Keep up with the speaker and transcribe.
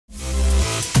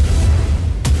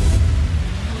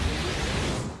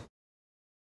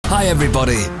Hi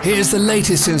everybody, here's the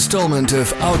latest installment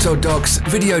of Autodoc's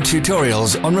video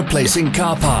tutorials on replacing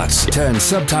car parts. Turn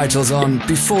subtitles on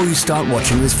before you start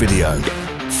watching this video.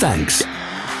 Thanks.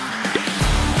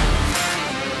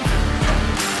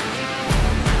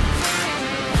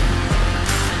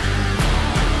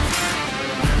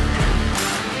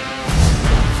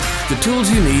 The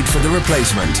tools you need for the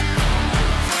replacement.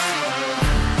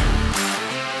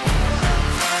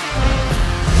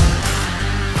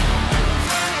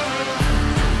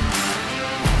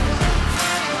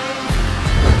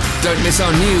 Don't miss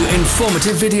our new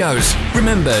informative videos.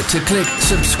 Remember to click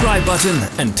subscribe button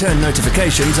and turn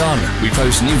notifications on. We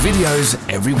post new videos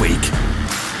every week.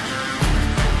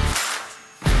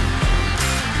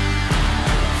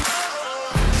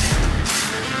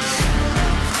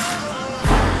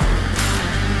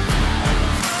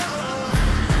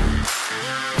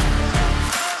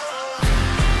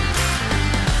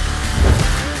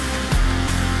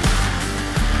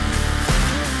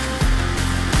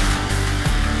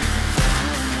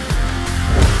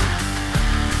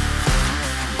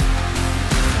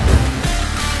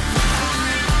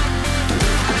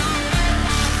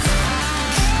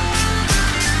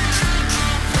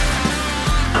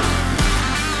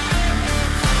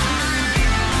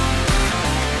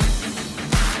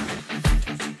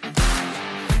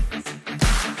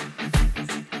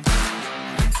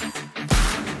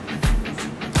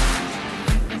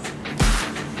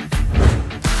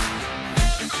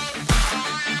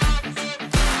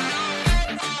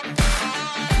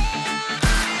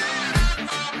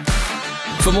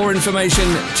 For more information,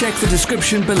 check the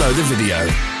description below the video.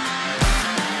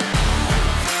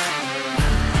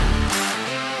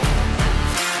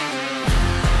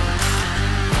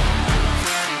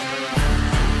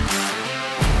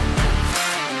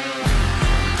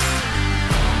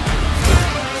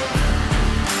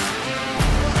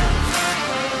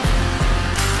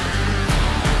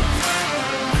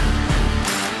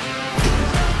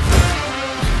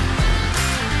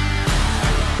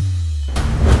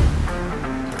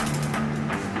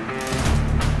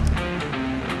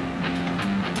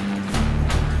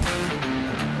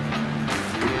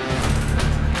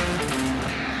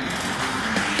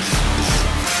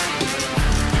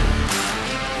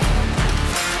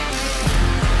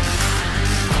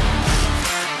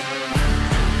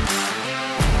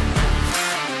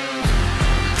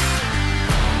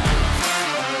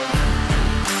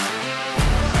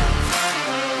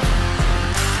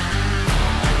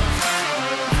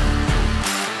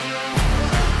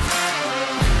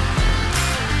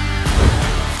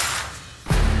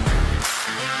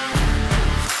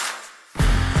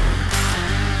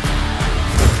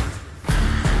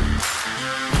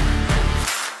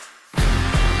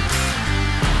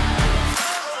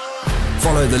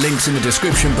 Follow the links in the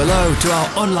description below to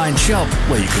our online shop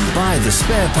where you can buy the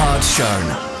spare parts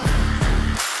shown.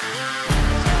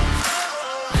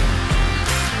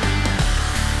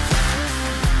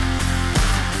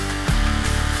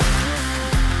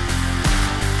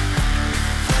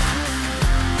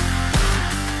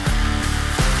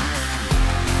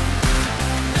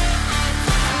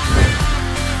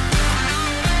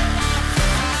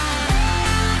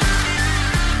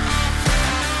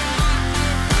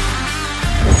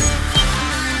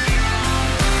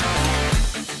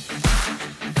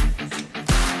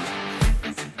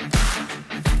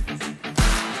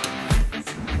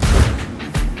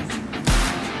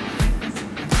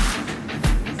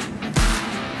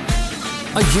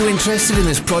 Are you interested in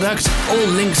this product? All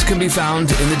links can be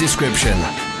found in the description.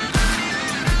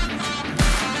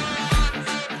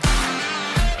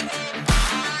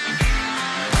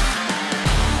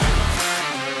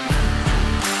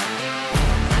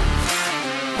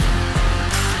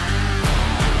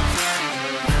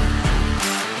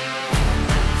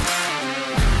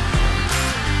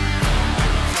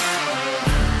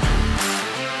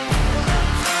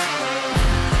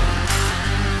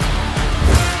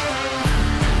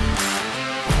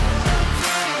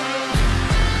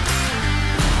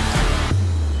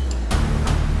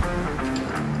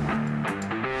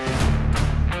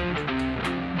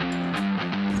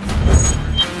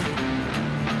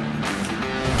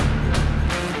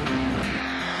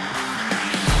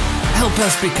 Help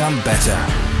us become better.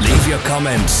 Leave your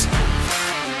comments.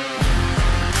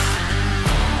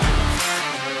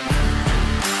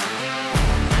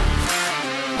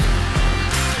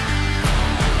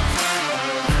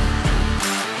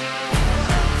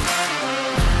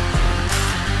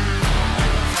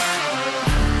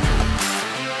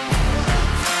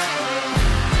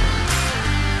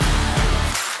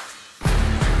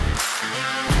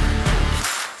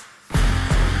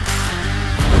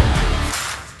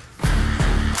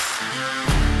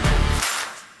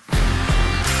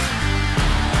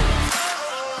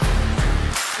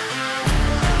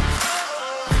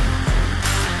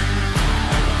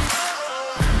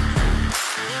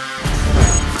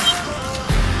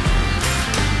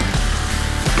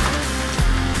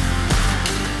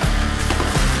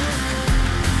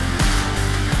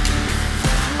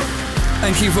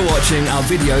 Thank you for watching our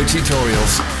video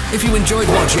tutorials. If you enjoyed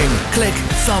watching, click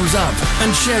thumbs up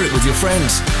and share it with your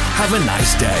friends. Have a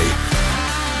nice day.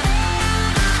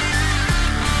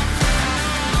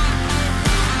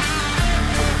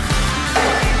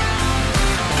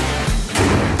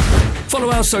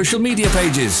 Follow our social media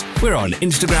pages. We're on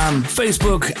Instagram,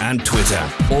 Facebook and Twitter.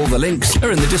 All the links are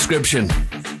in the description.